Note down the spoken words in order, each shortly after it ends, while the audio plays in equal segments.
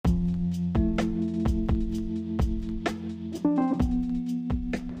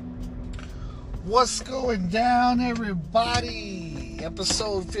What's going down, everybody?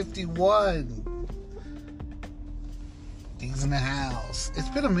 Episode 51. Things in the house. It's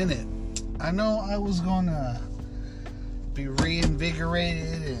been a minute. I know I was gonna be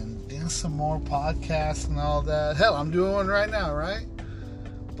reinvigorated and do some more podcasts and all that. Hell, I'm doing one right now, right?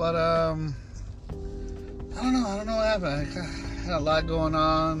 But I don't know what happened. I had a lot going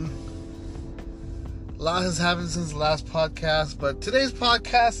on. A lot has happened since the last podcast, but today's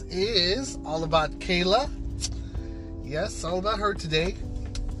podcast is all about Kayla. Yes, all about her today.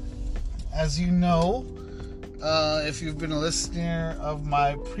 As you know, if you've been a listener of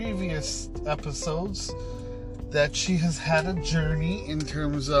my previous episodes, that she has had a journey in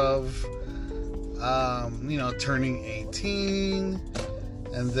terms of, turning 18,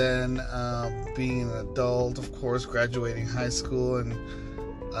 and then being an adult, of course, graduating high school, and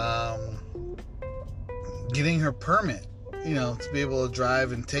getting her permit, to be able to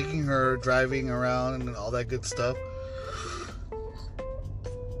drive, and taking her driving around and all that good stuff.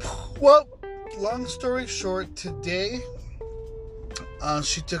 Well, long story short, today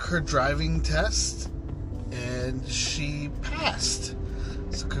she took her driving test and she passed.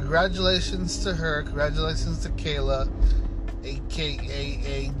 So congratulations to her. Congratulations to Kayla, aka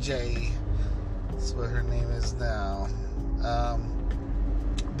AJ. That's what her name is now.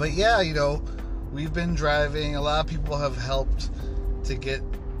 But yeah, we've been driving. A lot of people have helped to get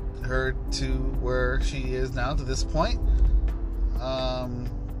her to where she is now, to this point.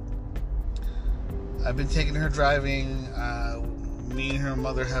 I've been taking her driving. Me and her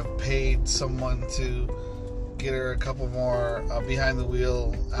mother have paid someone to get her a couple more behind the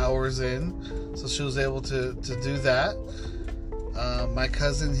wheel hours in, so she was able to do that. My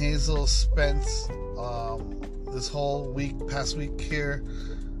cousin Hazel spent this whole past week here,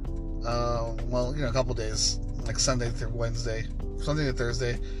 a couple days, like Sunday to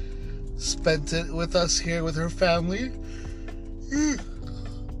Thursday, spent it with us here with her family, and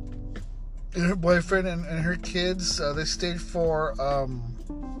her boyfriend and her kids. They stayed for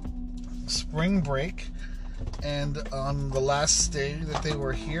spring break, and on the last day that they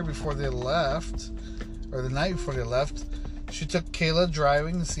were here before they left, or the night before they left, she took Kayla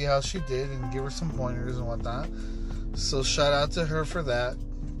driving to see how she did and give her some pointers and whatnot. So shout out to her for that.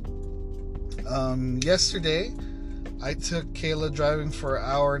 Yesterday, I took Kayla driving for an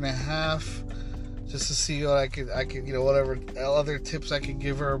hour and a half just to see what I could, whatever other tips I could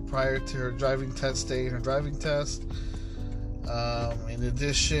give her prior to her driving test day and her driving test. In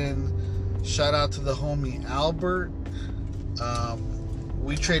addition, shout out to the homie Albert.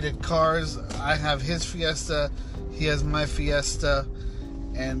 We traded cars. I have his Fiesta, he has my Fiesta,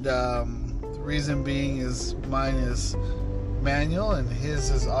 and the reason being is mine is manual and his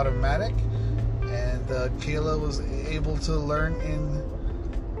is automatic. And Kayla was able to learn in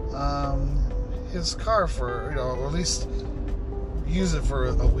his car for, or at least use it for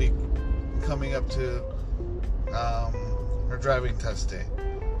a week coming up to her driving test day.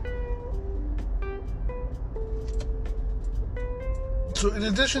 So in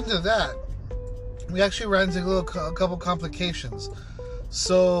addition to that, we actually ran into a couple complications.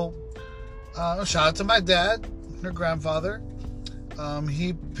 So shout out to my dad, her grandfather.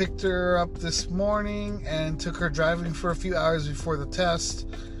 He picked her up this morning and took her driving for a few hours before the test,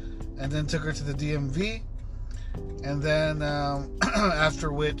 and then took her to the DMV, and then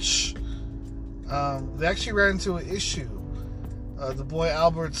after which they actually ran into an issue. The boy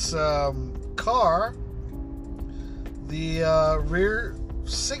Albert's car, the rear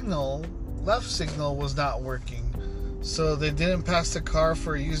signal, left signal, was not working, so they didn't pass the car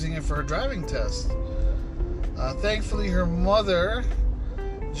for using it for her driving test. Thankfully, her mother,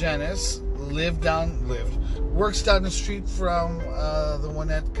 Janice, works down the street from the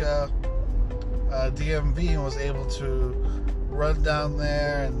Winnetka DMV, and was able to run down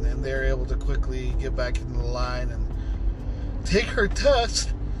there, and they're able to quickly get back into the line and take her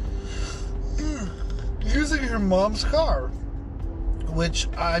test using her mom's car. Which,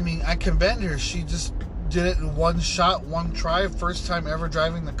 I commend her. She just did it in one shot, one try, first time ever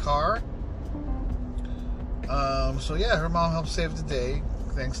driving the car. So yeah, her mom helped save the day,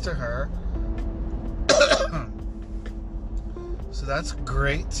 thanks to her. So that's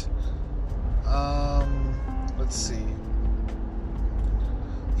great. Let's see.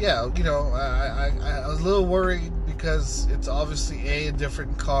 Yeah, I was a little worried because it's obviously a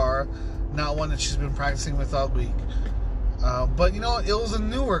different car, not one that she's been practicing with all week. But it was a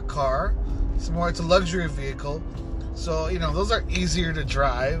newer car. It's a luxury vehicle. So, those are easier to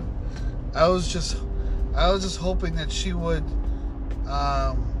drive. I was just hoping that she would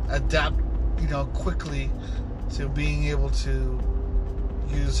adapt, quickly to being able to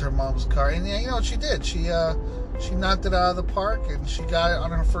use her mom's car. And yeah, you know what she did? She knocked it out of the park, and she got it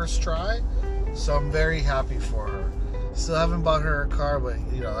on her first try. So I'm very happy for her. Still haven't bought her a car, but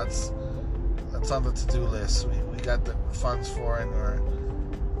you know that's on the to-do list. We got the funds for it, and we're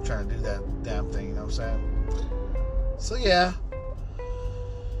trying to do that damn thing. You know what I'm saying? So yeah.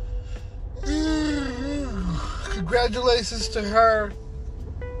 Congratulations to her.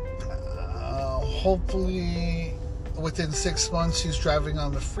 Hopefully within 6 months she's driving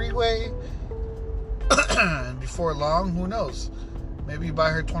on the freeway. And before long, who knows? Maybe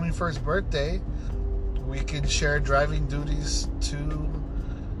by her 21st birthday, we can share driving duties to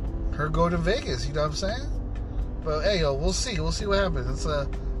her go to Vegas. You know what I'm saying? But hey, we'll see. We'll see what happens. It's a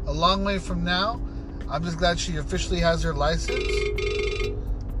long way from now. I'm just glad she officially has her license.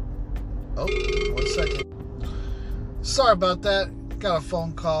 Oh, 1 second. Sorry about that. Got a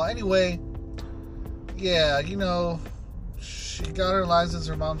phone call. Anyway, yeah, you know, she got her license.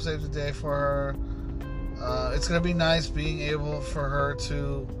 Her mom saved the day for her. It's going to be nice being able for her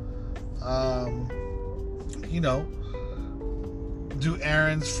to, you know, do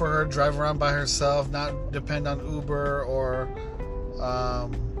errands for her, drive around by herself, not depend on Uber or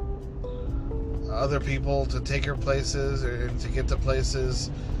other people to take her places and to get to places.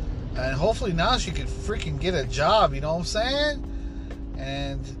 And hopefully now she could freaking get a job, you know what I'm saying?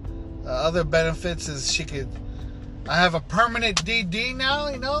 And other benefits is I have a permanent DD now,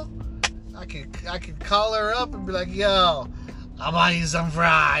 you know? I could call her up and be like, yo, I'll buy you some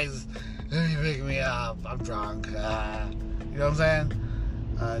fries. Let me pick me up. I'm drunk. You know what I'm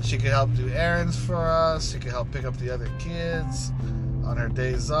saying? She could help do errands for us. She could help pick up the other kids on her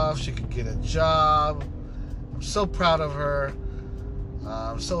days off. She could get a job. I'm so proud of her.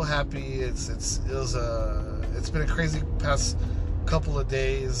 I'm so happy. It's been a crazy past couple of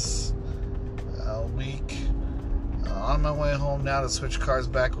days, week. On my way home now to switch cars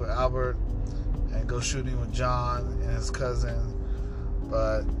back with Albert and go shooting with John and his cousin.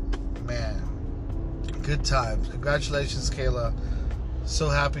 But man, good times. Congratulations, Kayla. So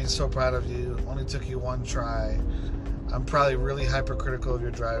happy and so proud of you. Only took you 1 try. I'm probably really hypercritical of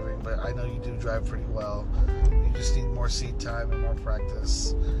your driving, but I know you do drive pretty well. You just need more seat time and more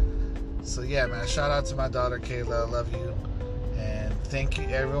practice. So yeah, man, shout out to my daughter Kayla. I love you. And thank you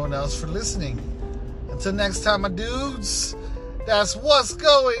everyone else for listening. Until next time, my dudes, that's what's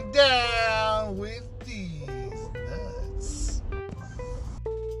going down with